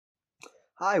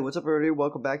Hi, what's up everybody?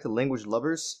 Welcome back to Language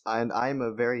Lovers, and I'm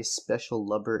a very special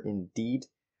lover indeed.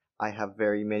 I have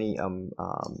very many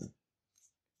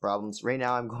problems. Right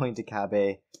now I'm going to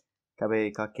Kabe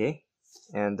Kake,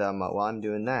 and while I'm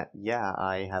doing that, yeah,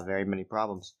 I have very many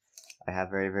problems. I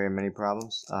have very many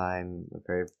problems. I'm a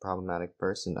very problematic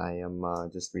person. I am I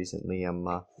just recently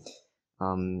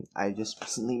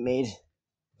made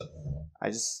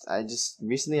I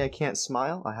can't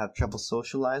smile. I have trouble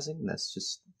socializing.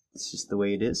 It's just the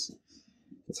way it is.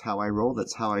 That's how I roll.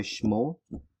 That's how I schmoll.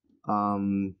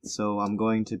 So I'm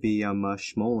going to be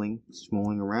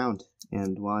schmolling around.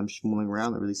 And while I'm schmolling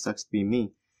around, it really sucks to be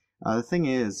me. The thing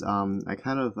is, I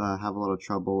kind of have a lot of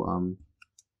trouble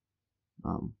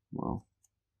well,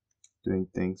 doing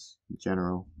things in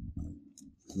general.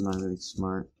 I'm not really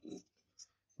smart.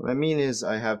 What I mean is,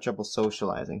 I have trouble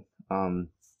socializing.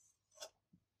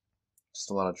 Just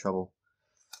a lot of trouble.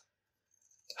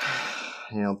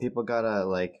 People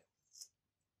gotta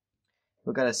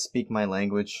speak my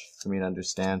language for me to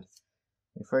understand.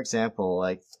 Like, for example,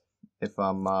 like, if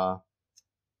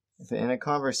in a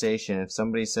conversation, if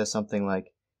somebody says something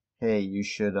like, hey, you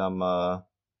should, well,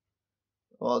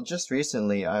 just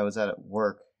recently I was at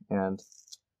work and,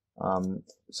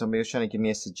 somebody was trying to give me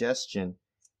a suggestion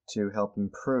to help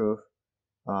improve,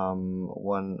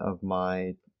 what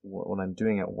I'm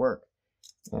doing at work.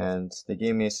 And they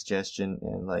gave me a suggestion,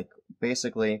 and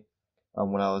basically,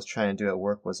 what I was trying to do at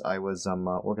work was I was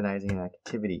organizing an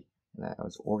activity, and I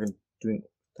was doing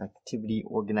activity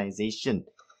organization.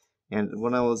 And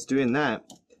when I was doing that,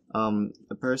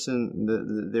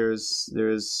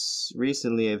 there's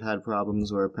recently I've had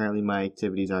problems where apparently my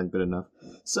activities aren't good enough.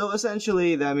 So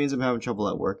essentially, that means I'm having trouble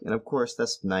at work, and of course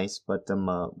that's nice. But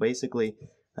basically,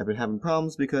 I've been having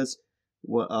problems because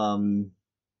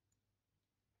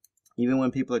even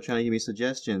when people are trying to give me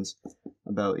suggestions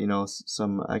about,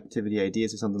 some activity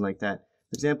ideas or something like that.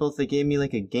 For example, if they gave me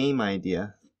like a game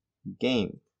idea,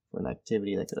 for an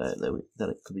activity that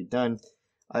could be done,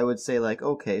 I would say like,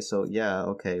 okay, so yeah,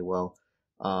 okay, well,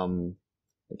 the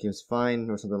game's fine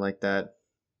or something like that.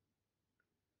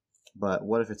 But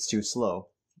what if it's too slow?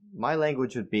 My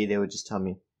language would be, they would just tell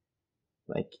me,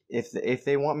 like, if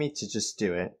they want me to just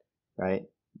do it, right?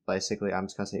 Basically, I'm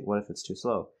just gonna say, what if it's too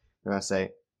slow? They're gonna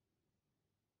say,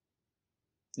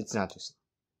 it's not too slow.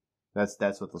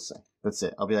 That's what they'll say. That's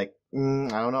it. I'll be like, I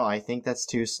don't know. I think that's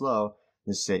too slow.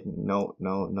 Just say, no,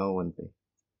 wouldn't be.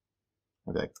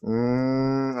 I'd be like,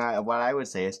 what I would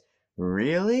say is,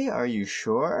 really? Are you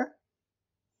sure?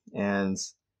 And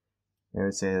they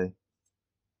would say,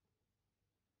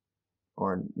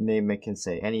 or they can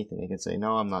say anything. They can say,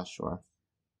 no, I'm not sure.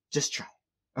 Just try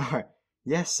it. Or,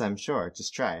 yes, I'm sure.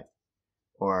 Just try it.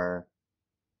 Or,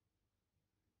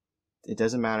 it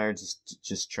doesn't matter.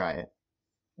 Just try it.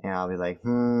 And I'll be like,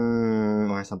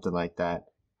 or something like that.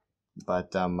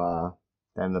 But, then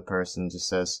the person just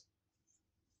says,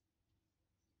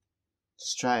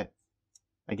 just try it.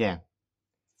 Again.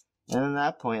 And at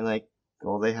that point,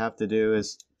 all they have to do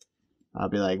is, I'll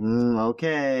be like,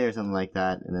 okay, or something like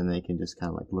that. And then they can just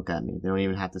kind of look at me. They don't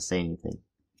even have to say anything.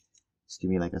 Just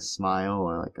give me a smile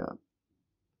or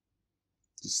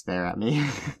just stare at me.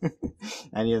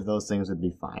 Any of those things would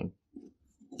be fine.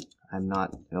 I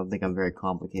don't think I'm very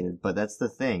complicated, but that's the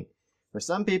thing. For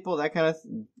some people, that kind of,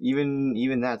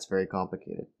 even that's very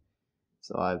complicated.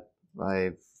 So I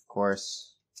of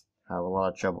course, have a lot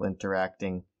of trouble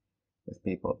interacting with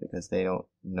people because they don't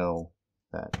know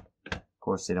that. Of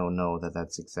course, they don't know that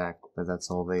that's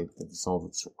all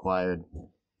that's required.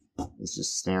 Is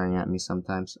just staring at me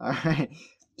sometimes. Alright,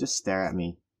 just stare at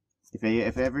me.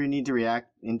 If ever you need to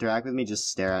interact with me, just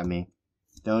stare at me.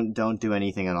 Don't do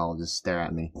anything at all, just stare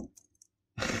at me.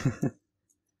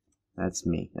 That's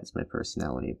me. That's my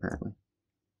personality, apparently.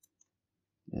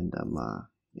 And,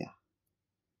 yeah.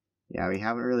 Yeah, we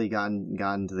haven't really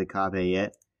gotten to the Kabe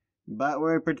yet, but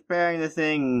we're preparing the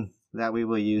thing that we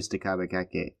will use to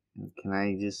Kabekake. Can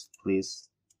I just please?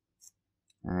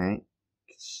 Alright.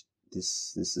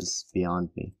 This is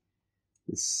beyond me.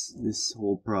 This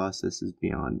whole process is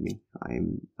beyond me.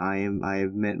 I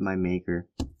have met my maker.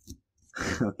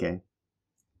 Okay.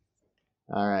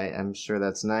 Alright, I'm sure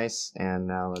that's nice, and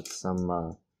now let's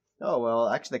oh well,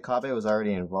 actually the Kabe was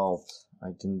already involved.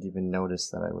 I didn't even notice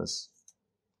that I was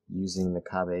using the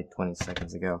Kabe 20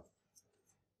 seconds ago.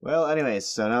 Well, anyways,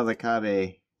 so now the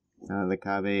Kabe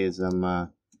is,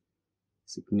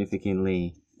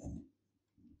 significant,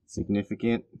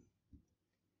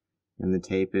 and the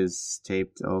tape is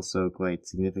taped also quite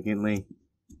significantly.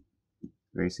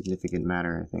 Very significant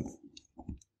matter, I think.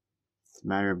 It's a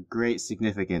matter of great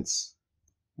significance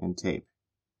and tape.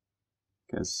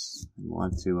 Because I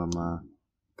want to,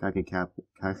 Kake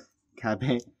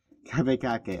Kabe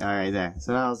Kake. Alright, there.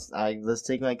 So now let's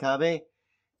take my Kabe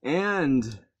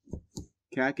and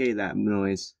Kake that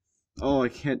noise. Oh, I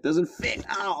can't, doesn't fit.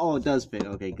 Oh, it does fit.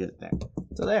 Okay, good. There.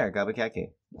 So there, Kabe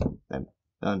Kake. I'm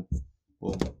done.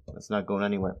 Boom. That's not going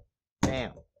anywhere.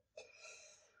 Bam.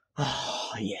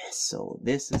 Oh, yes. So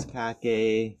this is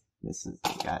Kake. This is,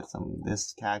 got some,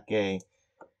 this Kake.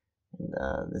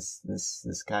 And,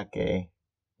 this Kake.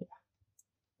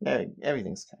 Yeah.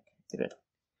 Everything's Kake. Good.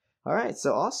 Alright,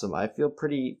 so awesome. I feel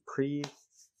pretty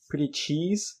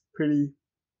cheese.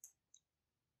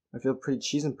 I feel pretty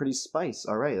cheese and pretty spice.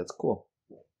 Alright, that's cool.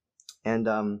 And,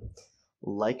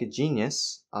 like a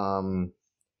genius, I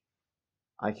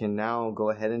can now go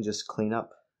ahead and just clean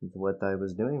up what I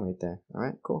was doing right there.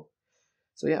 Alright, cool.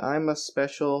 So yeah, I'm a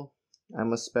special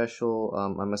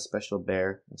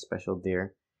bear, a special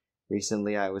deer.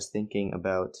 Recently I was thinking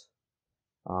about,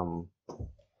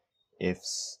 if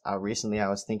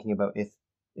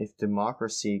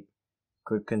democracy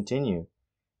could continue.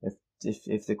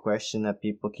 If the question that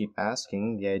people keep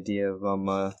asking, the idea of,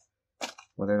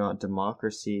 whether or not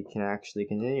democracy can actually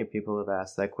continue, people have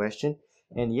asked that question.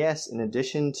 And yes, in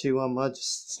addition to,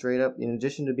 just straight up, in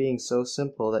addition to being so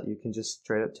simple that you can just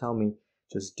straight up tell me,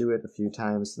 just do it a few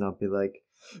times and I'll be like,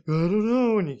 I don't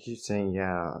know, and you keep saying,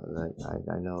 yeah, like,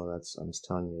 I know, I'm just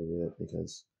telling you to do it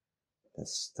because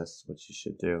that's what you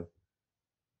should do.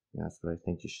 Yeah, that's what I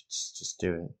think you should just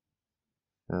do it.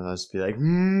 And I'll just be like,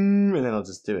 and then I'll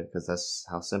just do it because that's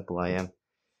how simple I am.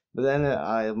 But then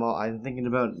I'm thinking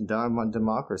about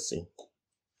democracy,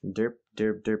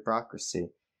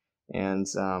 derpocracy, and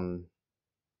am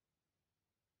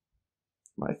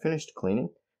I finished cleaning?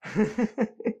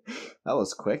 That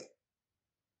was quick.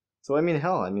 So I mean,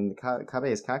 hell, the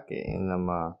Kabe is Kake, and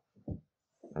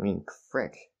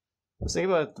frick. I was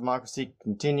thinking about democracy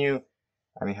continue.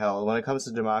 I mean, hell, when it comes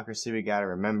to democracy, we gotta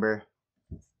remember,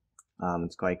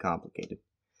 it's quite complicated.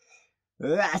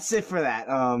 That's it for that.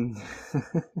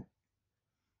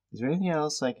 Is there anything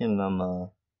else I can,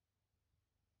 no,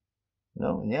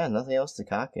 yeah, nothing else to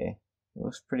Kake. It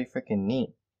looks pretty freaking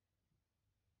neat.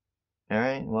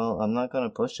 Alright, well, I'm not gonna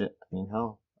push it. I mean,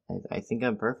 hell, I think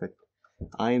I'm perfect.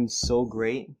 I am so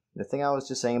great. The thing I was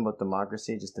just saying about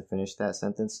democracy, just to finish that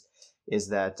sentence, is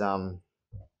that,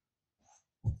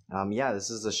 yeah, this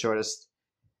is the shortest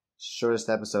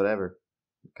episode ever.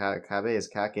 Kabe is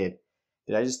Kake.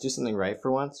 Did I just do something right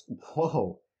for once?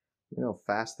 Whoa. You know how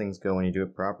fast things go when you do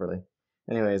it properly.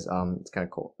 Anyways, it's kind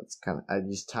of cool. It's kind of,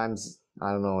 these times,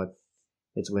 I don't know,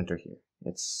 it's winter here.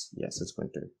 Yes, it's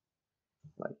winter.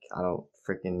 Like, I don't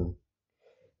freaking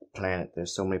planet.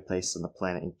 There's so many places on the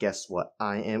planet, and guess what?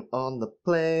 I am on the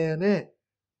planet!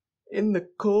 In the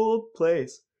cold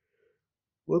place.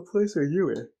 What place are you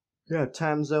in? Yeah,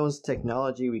 time zones,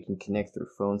 technology, we can connect through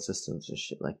phone systems and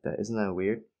shit like that. Isn't that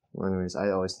weird? Well, anyways,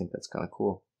 I always think that's kind of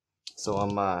cool. So,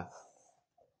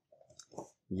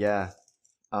 yeah.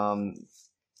 I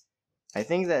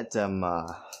think that,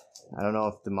 I don't know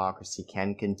if democracy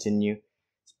can continue.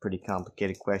 It's a pretty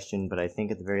complicated question, but I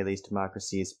think at the very least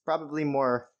democracy is is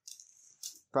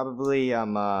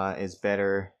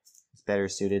better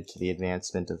suited to the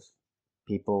advancement of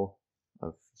people,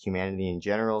 of humanity in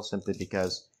general, simply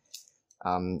because,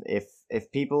 if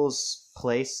people's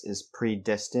place is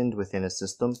predestined within a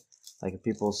system, like if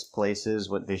people's places,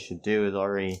 what they should do is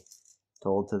already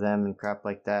told to them and crap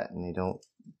like that, and they don't,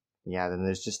 then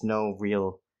there's just no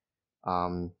real,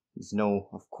 there's no,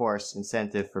 of course,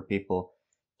 incentive for people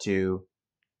to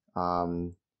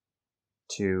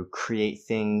create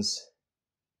things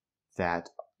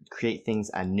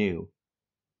anew.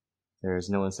 There is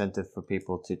no incentive for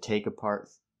people to take apart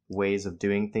ways of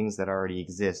doing things that already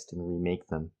exist and remake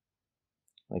them.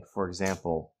 Like, for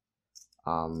example,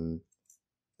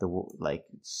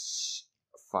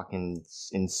 fucking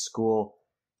in school,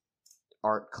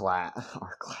 art class,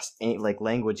 like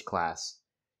language class,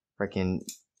 freaking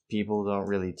people don't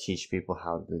really teach people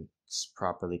how to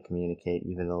properly communicate,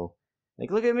 even though,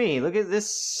 like, look at me, look at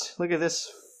this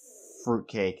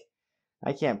fruitcake.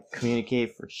 I can't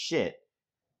communicate for shit.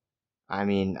 I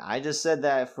mean, I just said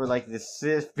that for like the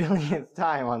 5th billionth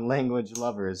time on Language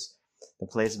Lovers, the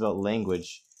place about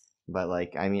language. But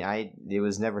like, I mean, it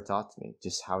was never taught to me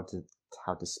just how to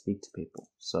speak to people.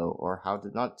 So, or how to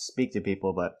not speak to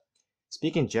people, but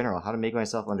speak in general, how to make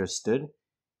myself understood.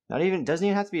 Doesn't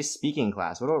even have to be a speaking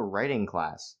class. What about writing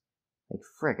class? Like,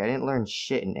 frick, I didn't learn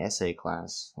shit in essay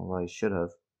class, although I should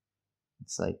have.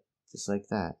 It's like, just like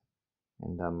that.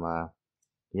 And,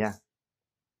 yeah.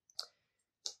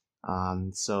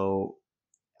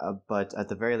 But at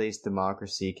the very least,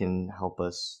 democracy can help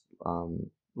us,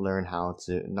 learn how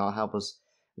to, not help us,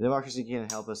 Democracy can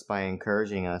help us by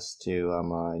encouraging us to,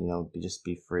 you know, just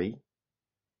be free,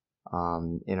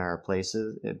 in our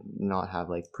places, and not have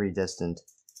like predestined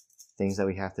things that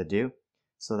we have to do,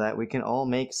 so that we can all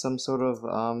make some sort of,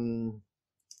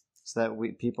 so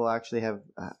that people actually have,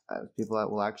 people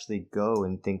that will actually go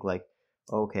and think like,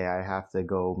 okay, I have to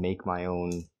go make my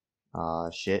own,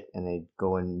 shit, and they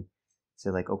go and say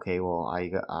like, okay, well,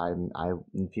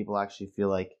 and people actually feel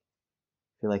like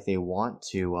they want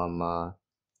to,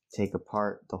 take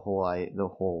apart the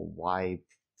whole why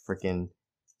freaking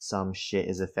some shit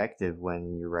is effective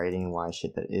when you're writing why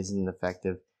shit that isn't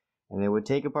effective, and they would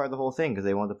take apart the whole thing because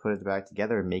they want to put it back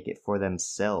together and make it for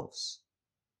themselves.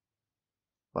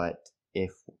 But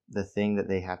if the thing that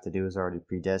they have to do is already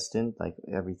predestined, like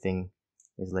everything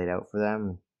is laid out for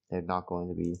them, they're not going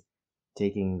to be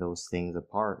taking those things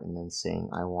apart and then saying,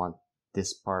 I want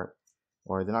this part,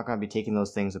 or they're not going to be taking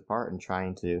those things apart and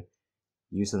trying to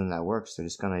use something that works. They're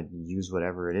just gonna use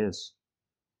whatever it is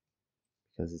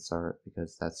because it's art,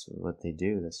 because that's what they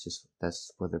do.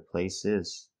 That's what their place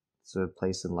is. That's what their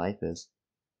place in life is.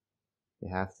 They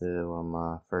have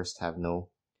to first have no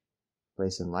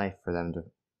place in life for them to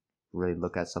really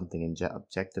look at something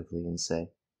objectively and say,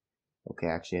 okay,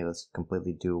 actually, let's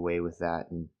completely do away with that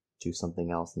and do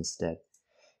something else instead.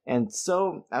 And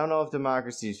so I don't know if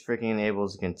democracy is freaking able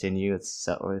to continue,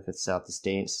 or if it's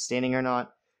self-sustaining or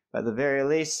not. But at the very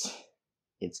least,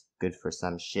 it's good for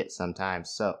some shit sometimes.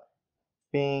 So,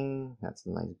 bing. That's a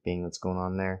nice bing that's going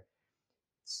on there.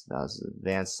 That was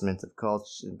advancement of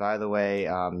culture. By the way,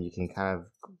 you can kind of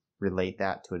relate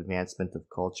that to advancement of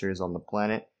cultures on the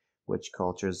planet. Which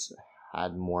cultures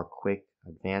had more quick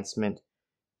advancement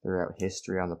throughout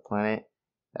history on the planet?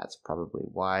 That's probably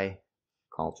why.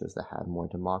 Cultures that had more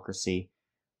democracy,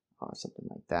 or something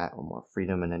like that, or more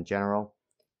freedom in general.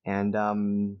 And,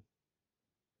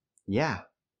 yeah.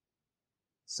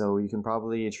 So you can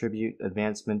probably attribute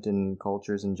advancement in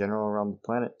cultures in general around the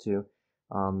planet to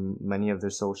many of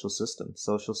their social systems.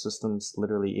 Social systems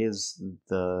literally is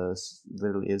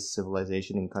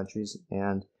civilization in countries,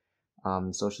 and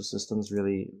social systems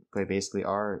really basically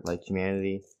are like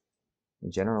humanity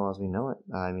in general as we know it.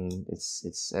 I mean,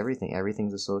 it's everything.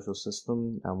 Everything's a social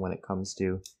system when it comes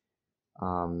to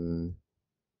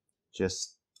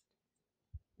just,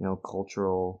 you know,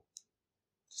 culture.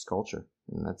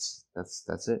 And that's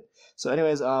it. So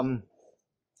anyways,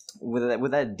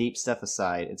 with that deep stuff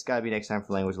aside, it's gotta be next time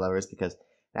for language lovers, because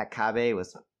that Kabe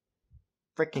was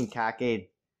freaking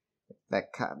Kake.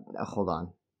 Hold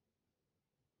on.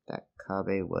 That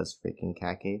Kabe was freaking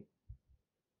Kake.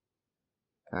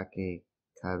 Kabe,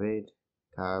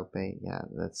 yeah,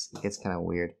 it gets kind of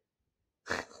weird.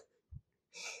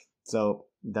 So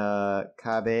the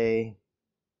Kabe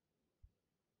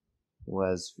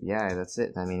was, yeah, that's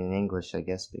it. I mean, in English, I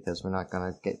guess, because we're not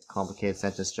gonna get complicated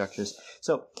sentence structures.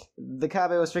 So the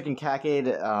Kabe was freaking Kaka'd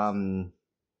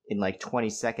in like 20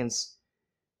 seconds,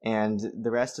 and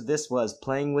the rest of this was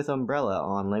playing with umbrella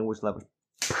on language level.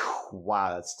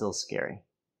 Wow, that's still scary.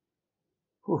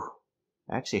 Whew.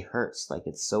 It actually hurts. Like,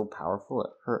 it's so powerful,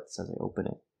 it hurts as I open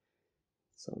it.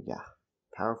 So yeah,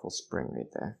 powerful spring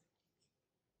right there.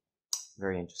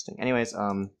 Very interesting. Anyways,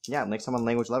 yeah, next time on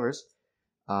Language Lovers.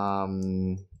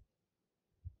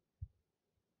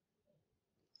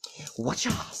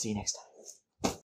 Watcha! See you next time.